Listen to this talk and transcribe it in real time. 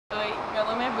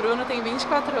Bruno, tenho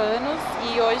 24 anos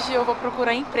e hoje eu vou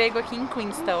procurar emprego aqui em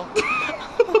Queenstown.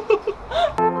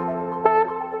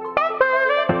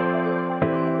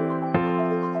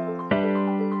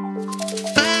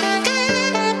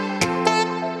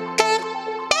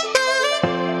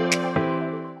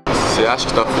 Você acha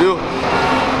que tá frio?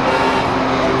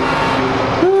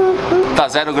 Tá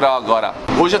 0 grau agora.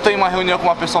 Hoje eu tenho uma reunião com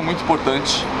uma pessoa muito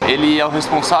importante. Ele é o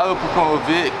responsável por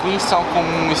promover Queenstown como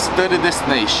um study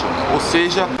destination, ou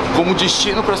seja, como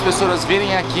destino para as pessoas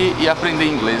virem aqui e aprender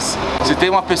inglês. Se tem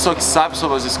uma pessoa que sabe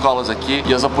sobre as escolas aqui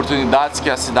e as oportunidades que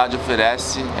a cidade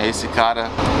oferece, é esse cara.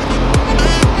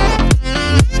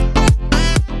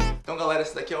 Então galera,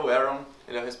 esse daqui é o Aaron.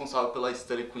 Ele é o responsável pela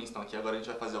Study Queenstown aqui. Agora a gente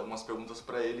vai fazer algumas perguntas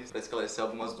para eles, para esclarecer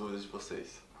algumas dúvidas de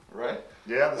vocês. Right?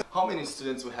 Yeah. How many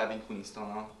students we have in Queenstown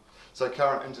now? So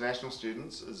current international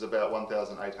students is about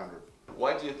 1,800.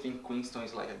 Why do you think Queenstown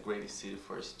is like a great city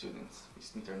for students,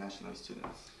 international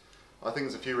students? I think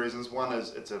there's a few reasons. One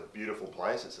is it's a beautiful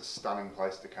place. It's a stunning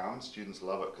place to come. Students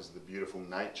love it because of the beautiful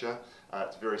nature.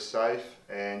 It's very safe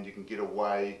and you can get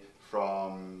away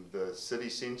from the city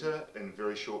centre in a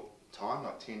very short time,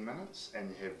 like 10 minutes, and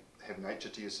you have nature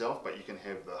to yourself, but you can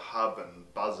have the hub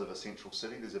and buzz of a central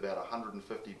city. There's about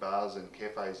 150 bars and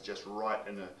cafes just right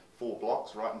in 4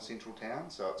 blocks, right in central town,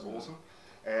 so it's awesome.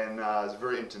 And it's a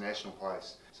very international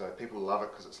place, so people love it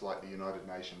because it's like the United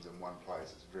Nations in one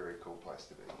place. It's a very cool place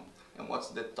to be. And what's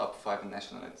the top 5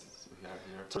 nationalities we have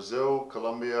here? Brazil,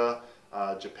 Colombia,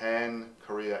 Japan,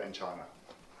 Korea and China.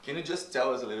 Can you just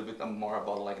tell us a little bit more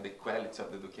about like the quality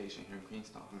of the education here in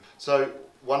Queenstown? So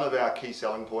one of our key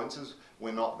selling points is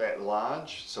we're not that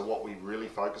large, so what we really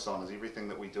focus on is everything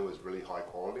that we do is really high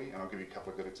quality, and I'll give you a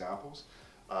couple of good examples.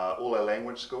 All our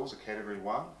language schools are category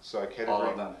 1, so category, all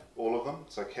of them. All of them.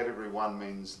 So category 1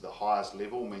 means the highest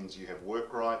level, means you have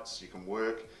work rights, you can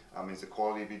work, means the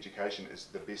quality of education is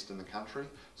the best in the country.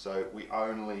 So we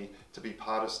only, to be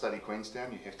part of Study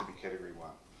Queenstown, you have to be category 1.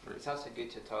 It's also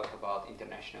good to talk about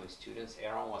international students.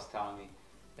 Aaron was telling me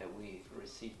that we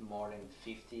received more than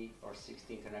 50 or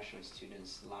 60 international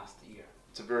students last year.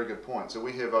 It's a very good point. So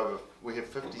we have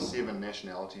 57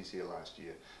 nationalities here last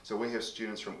year. So we have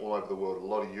students from all over the world, a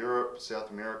lot of Europe, South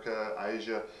America,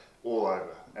 Asia, all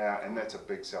over, and that's a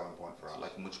big selling point for us. It's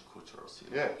like multicultural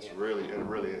city. Yeah, it really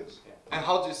is. Yeah. And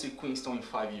how do you see Queenstown in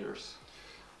 5 years?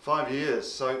 5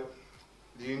 years. So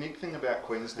the unique thing about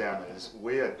Queenstown is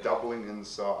we are doubling in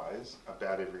size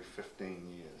about every 15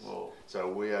 years. Whoa.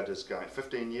 So we are just going,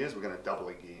 15 years, we're going to double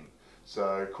again.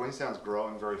 So Queenstown's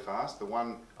growing very fast. The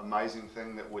one amazing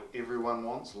thing that everyone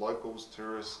wants, locals,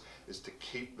 tourists, is to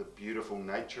keep the beautiful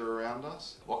nature around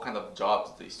us. What kind of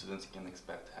jobs the students can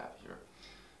expect to have here?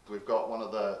 We've got one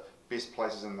of the best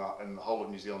places in the whole of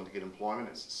New Zealand to get employment.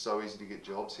 It's so easy to get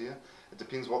jobs here. It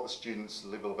depends what the student's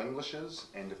level of English is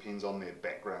and depends on their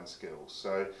background skills.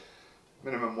 So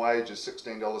minimum wage is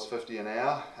 $16.50 an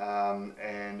hour,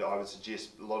 and I would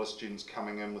suggest a lot of students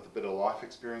coming in with a bit of life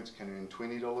experience can earn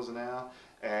 $20 an hour,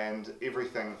 and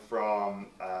everything from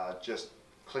just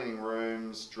cleaning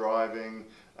rooms, driving,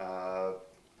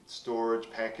 storage,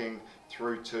 packing,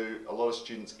 through to a lot of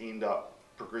students end up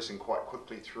progressing quite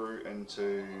quickly through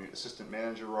into assistant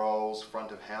manager roles,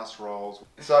 front of house roles.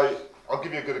 So I'll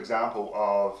give you a good example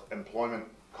of employment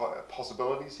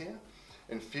possibilities here.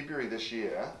 In February this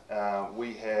year,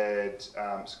 we had,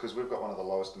 because we've got one of the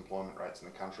lowest employment rates in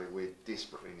the country, we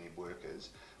desperately need workers.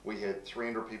 We had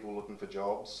 300 people looking for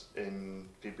jobs in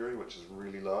February, which is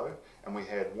really low, and we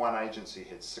had one agency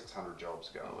had 600 jobs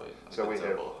going. Oh, so we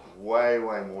have way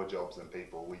more jobs than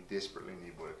people. We desperately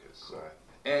need workers. Cool. So.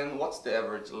 And what's the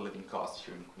average living cost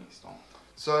here in Queenstown?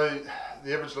 So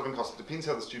the average living cost, it depends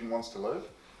how the student wants to live.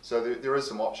 So there is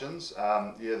some options.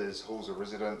 There's halls of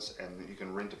residence, and you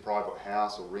can rent a private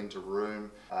house or rent a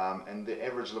room. And the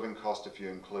average living cost, if you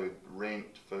include rent,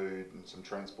 food, and some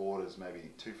transport, is maybe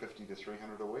 $250 to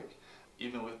 $300 a week.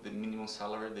 Even with the minimum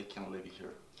salary, they can live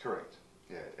here. Correct.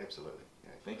 Yeah, absolutely.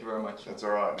 Yeah. Thank you very much. That's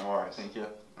all right. No worries. Thank you.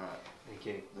 All right. Thank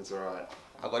you. That's all right.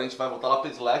 Agora a gente vai voltar lá para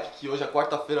o SLEC, que hoje é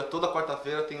quarta-feira, toda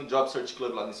quarta-feira tem o Job Search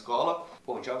Club lá na escola.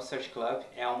 Bom, o Job Search Club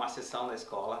é uma sessão da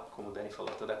escola, como o Dani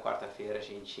falou, toda quarta-feira a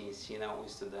gente ensina o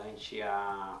estudante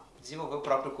a desenvolver o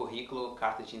próprio currículo,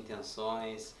 carta de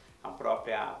intenções, a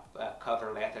própria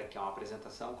cover letter, que é uma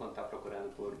apresentação quando está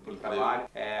procurando por trabalho.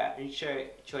 A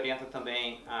gente te orienta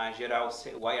também a gerar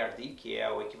o IRD, que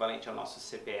é o equivalente ao nosso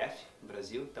CPF no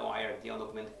Brasil. Então o IRD é um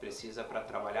documento que precisa para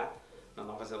trabalhar na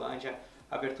Nova Zelândia.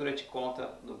 Abertura de conta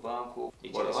no banco e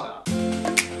direcionar.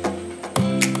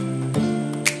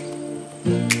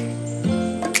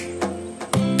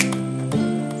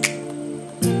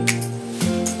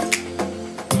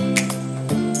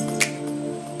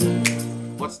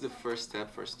 What's the first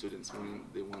step for students when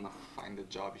they want to find a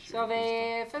job here? So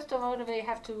they, first of all, they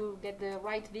have to get the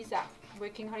right visa,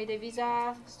 working holiday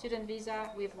visa, student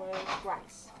visa with work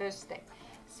rights, first step.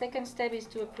 Second step is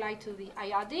to apply to the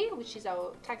IRD, which is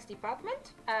our tax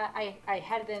department. I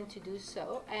help them to do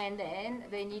so, and then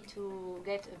they need to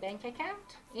get a bank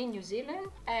account in New Zealand,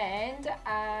 and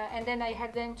then I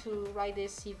help them to write their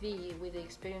CV with the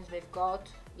experience they've got,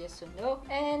 yes or no,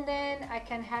 and then I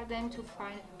can help them to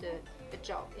find a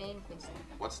job in Queenstown.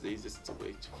 What's the easiest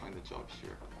way to find a job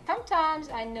here? Sometimes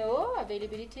I know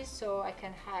availability, so I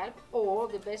can help, or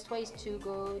the best way is to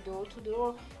go door to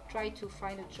door, try to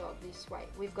find a job this way.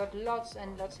 We've got lots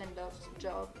and lots and lots of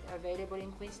jobs available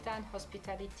in Queenstown: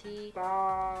 hospitality,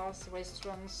 bars,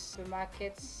 restaurants,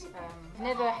 supermarkets.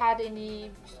 Never had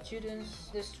any students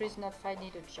in the streets not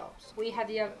finding the jobs. We have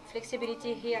the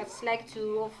flexibility here at SLEC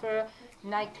to offer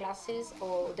night classes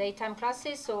or daytime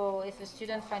classes, so if a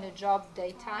student finds a job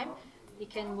daytime, he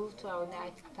can move to our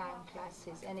nighttime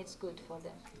classes, and it's good for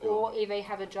them. Or if they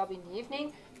have a job in the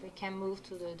evening, they can move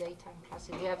to the daytime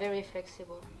classes. We are very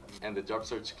flexible. And the Job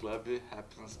Search Club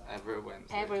happens every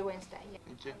Wednesday? Every Wednesday, yeah.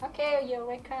 Thank you. Okay, you're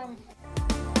welcome.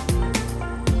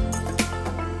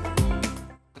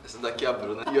 Essa daqui é a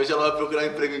Bruna. E hoje ela vai procurar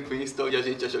emprego em Queenstown e a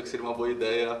gente achou que seria uma boa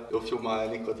ideia eu filmar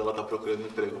ela enquanto ela tá procurando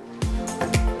emprego.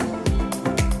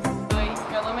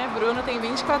 Meu nome é Bruno, tenho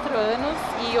 24 anos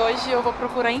e hoje eu vou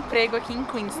procurar emprego aqui em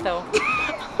Queenstown.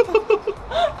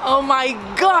 Oh my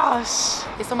gosh!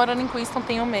 Estou morando em Queenstown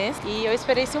tem um mês e eu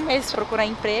esperei esse um mês para procurar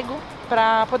emprego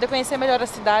para poder conhecer melhor a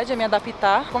cidade e me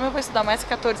adaptar. Como eu vou estudar mais que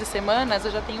 14 semanas,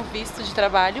 eu já tenho visto de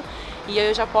trabalho e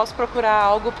eu já posso procurar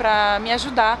algo para me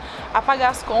ajudar a pagar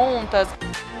as contas.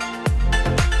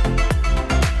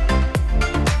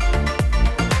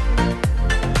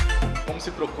 Como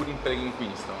se procura emprego em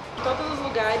Queenstown? Em todos os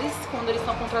lugares, quando eles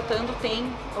estão contratando,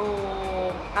 tem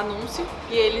o anúncio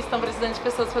e eles estão precisando de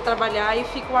pessoas para trabalhar e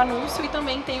fica o anúncio e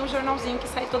também tem o jornalzinho que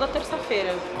sai toda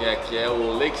terça-feira. Que é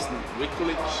o Lakes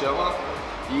Weekly, que chama.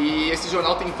 E esse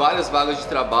jornal tem várias vagas de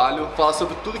trabalho, fala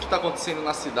sobre tudo que está acontecendo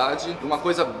na cidade. Uma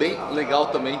coisa bem legal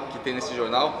também que tem nesse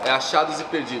jornal é achados e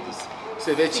perdidos.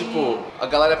 Você vê, tipo, a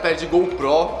galera perde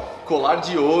GoPro, colar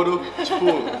de ouro,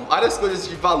 tipo, várias coisas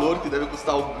de valor que devem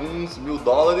custar alguns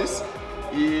 $1000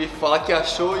 e falar que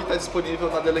achou e está disponível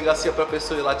na delegacia para a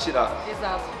pessoa ir lá tirar.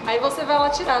 Exato. Aí você vai lá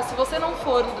tirar. Se você não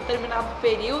for num determinado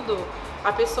período,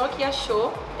 a pessoa que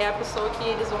achou é a pessoa que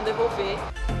eles vão devolver.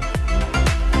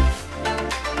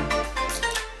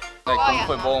 Como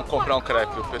foi bom comprar um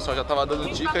crepe. O pessoal já estava dando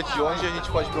dica de onde a gente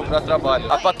pode procurar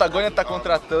trabalho. A Patagônia está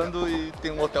contratando e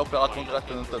tem um hotel para lá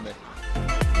contratando também.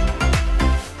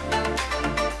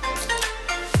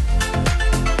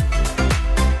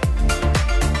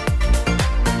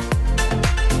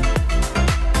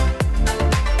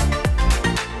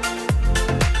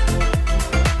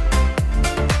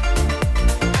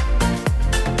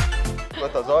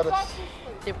 Quantas horas?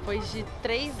 Depois de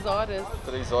 3 horas.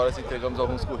 3 horas entregamos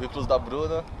alguns currículos da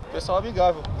Bruna. Pessoal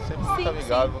amigável, sempre muito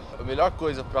amigável. Sim. A melhor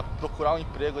coisa para procurar um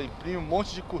emprego é imprimir um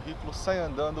monte de currículo, sai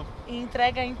andando. E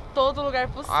entrega em todo lugar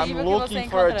possível I'm que looking você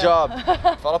for a encontrar.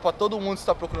 job. Fala para todo mundo que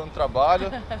está procurando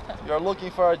trabalho. You're looking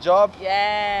for a job.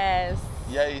 Yes.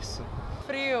 E é isso.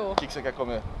 Frio. O que você quer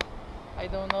comer? I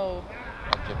don't know.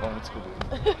 Ok, vamos descobrir.